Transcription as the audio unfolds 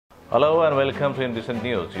Hello and welcome to INBCN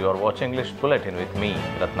News. You are watching English Bulletin with me,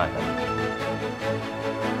 Ratnakar.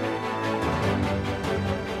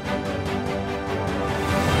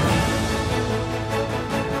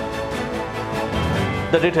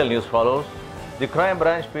 The detailed news follows. The crime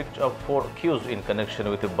branch picked up 4 accused in connection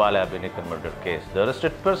with the Bala Benikar murder case. The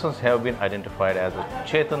arrested persons have been identified as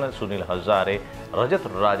Chetan Sunil Hazare, Rajat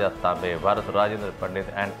Raja Tambe, Bharat Rajendra Pandit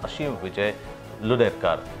and Ashim Vijay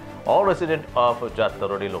Luderkar, all residents of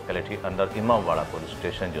Jattarodi locality under Imamwada police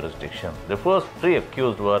station jurisdiction. The first 3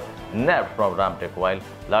 accused were nabbed from Ramtek while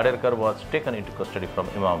Laderkar was taken into custody from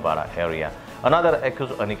Imamwada area. Another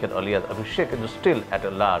accused, Aniket alias Abhishek, is still at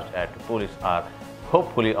large and police are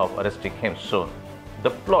hopefully of arresting him soon.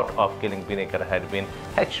 The plot of killing Binekar had been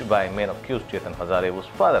hatched by main accused Chetan Hazare, whose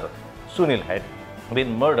father Sunil had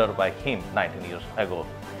been murdered by him 19 years ago.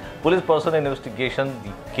 Police personnel investigation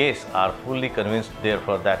the case are fully convinced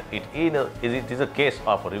therefore that it is a case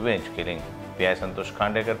of revenge killing. PI Santosh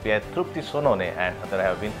Khandekar, PI Trupti Sonone and others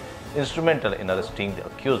have been instrumental in arresting the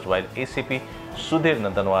accused, while ACP Sudhir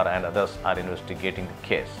Nandanwar and others are investigating the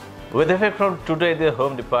case. With effect from today, the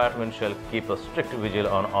Home Department shall keep a strict vigil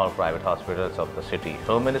on all private hospitals of the city.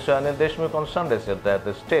 Home Minister Anil Deshmukh on Sunday said that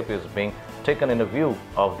the step is being taken in a view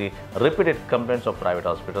of the repeated complaints of private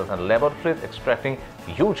hospitals and laboratories extracting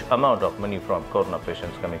huge amount of money from corona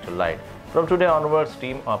patients coming to light. From today onwards,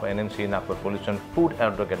 team of NMC, Nagpur Police and Food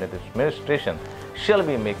and Drug Administration shall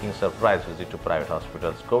be making surprise visit to private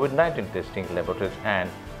hospitals, COVID-19 testing laboratories and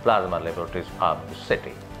plasma laboratories of the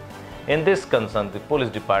city. In this concern, the police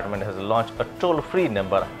department has launched a toll-free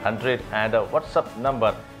number 100 and a WhatsApp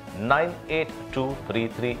number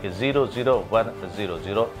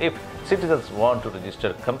 9823300100 if citizens want to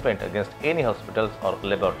register complaint against any hospitals or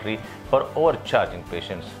laboratory for overcharging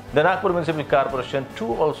patients. The Nagpur Municipal Corporation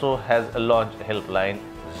too also has launched a helpline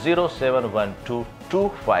 0712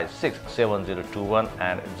 256 7021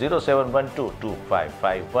 and 0712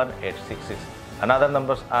 255 1866. Another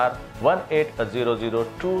numbers are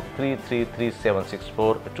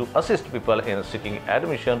 180023333764 to assist people in seeking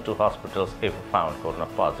admission to hospitals if found corona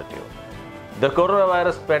positive. The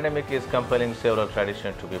coronavirus pandemic is compelling several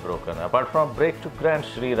traditions to be broken. Apart from break to grant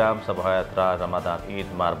Sri Ram Sabha Yatra, Ramadan, Eid,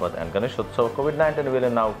 Marbat and Ganesh Utsav, COVID-19 will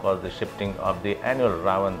now cause the shifting of the annual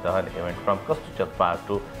Ravan Dahan event from Kastuchat Park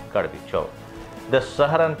to Kadbi Chowk. The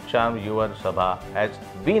Saharan Charm Yuvan Sabha has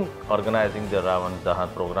been organizing the Ravan Dahan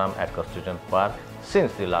program at Kastuchat Park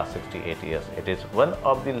since the last 68 years. It is one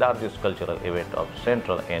of the largest cultural events of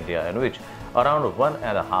central India in which around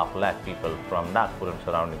 1.5 lakh people from Nagpur and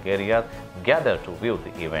surrounding areas gather to view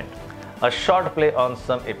the event. A short play on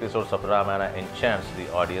some episodes of Ramayana enchants the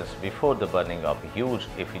audience before the burning of huge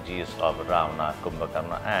effigies of Ravana,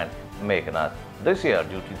 Kumbhakarna and Meghnath. This year,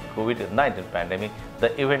 due to the COVID-19 pandemic,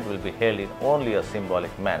 the event will be held in only a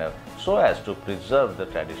symbolic manner so as to preserve the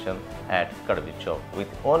tradition at Kadbi Chowk, with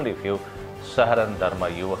only few Saharan Dharma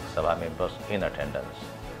Yuvak Sabha members in attendance.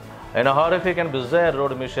 In a horrific and bizarre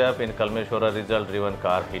road mishap in Kalmeshwar, a result-driven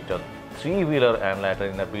car hit a 3-wheeler and later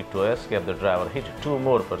in a bid to escape, the driver hit 2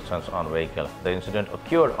 more persons on vehicle. The incident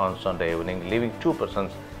occurred on Sunday evening, leaving 2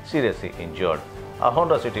 persons seriously injured. A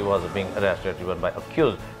Honda City was being arrested driven by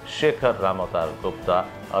accused Shekhar Ramotar Gupta,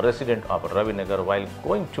 a resident of Ravinagar, while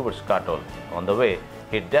going towards Katol. On the way,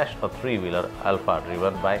 he dashed a 3-wheeler Alpha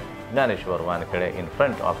driven by Gnaneshwar Wankhede in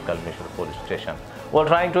front of Kalmeshwar police station. While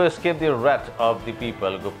trying to escape the wrath of the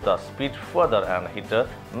people, Gupta speed further and hit a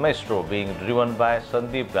Maestro being driven by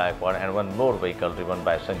Sandeep Gaikwad and one more vehicle driven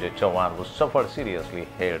by Sanjay Chauhan, who suffered seriously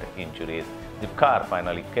head injuries. The car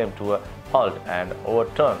finally came to a halt and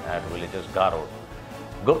overturned at village's Garod.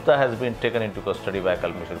 Gupta has been taken into custody by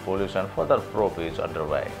Kalmeshwar police and further probe is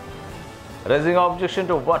underway. Raising objection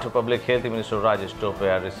to what Public Health Minister Rajesh Tope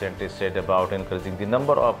had recently said about increasing the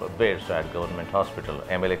number of beds at government hospital,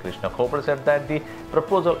 MLA Krishna Khopar said that the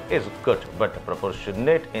proposal is good but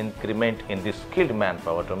proportionate increment in the skilled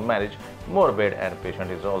manpower to manage more bed and patient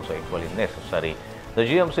is also equally necessary. The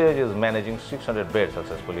GMCH is managing 600 beds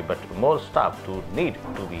successfully, but more staff need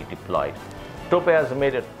to be deployed. Tope has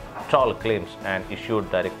made tall claims and issued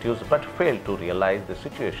directives but failed to realize the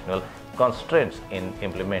situational constraints in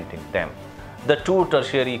implementing them. The 2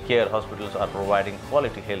 tertiary care hospitals are providing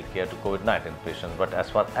quality health care to COVID-19 patients, but as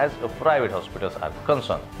far as private hospitals are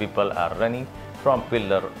concerned, people are running from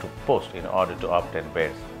pillar to post in order to obtain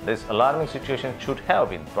beds. This alarming situation should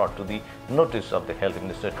have been brought to the notice of the Health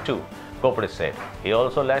Minister too, Khopar said. He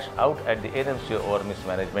also lashed out at the NMC over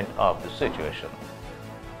mismanagement of the situation.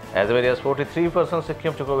 As many as 43 persons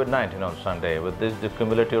succumbed to COVID-19 on Sunday. With this, the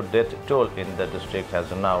cumulative death toll in the district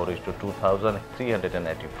has now reached to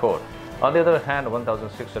 2,384. On the other hand,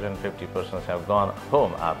 1,650 persons have gone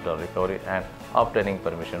home after recovery and obtaining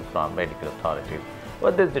permission from medical authorities.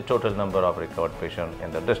 With this, the total number of recovered patients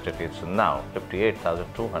in the district is now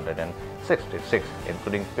 58,266,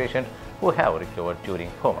 including patients who have recovered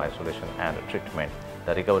during home isolation and treatment.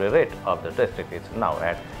 The recovery rate of the district is now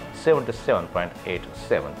at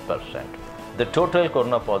 77.87%. The total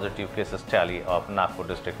corona positive cases tally of Nagpur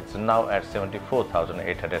district is now at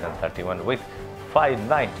 74,831, with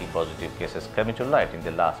 590 positive cases coming to light in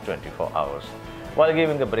the last 24 hours. While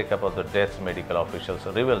giving a breakup of the deaths, medical officials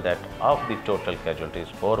revealed that of the total casualties,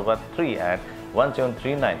 413 and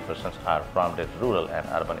 1739 persons are from the rural and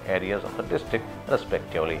urban areas of the district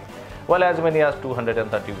respectively, while as many as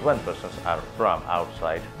 231 persons are from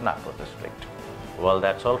outside Nagpur district. Well,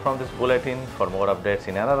 that's all from this bulletin. For more updates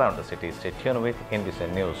in and around the city, stay tuned with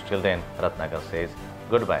INBCN News. Till then, Ratnakar says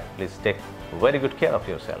goodbye. Please take very good care of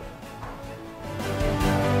yourself.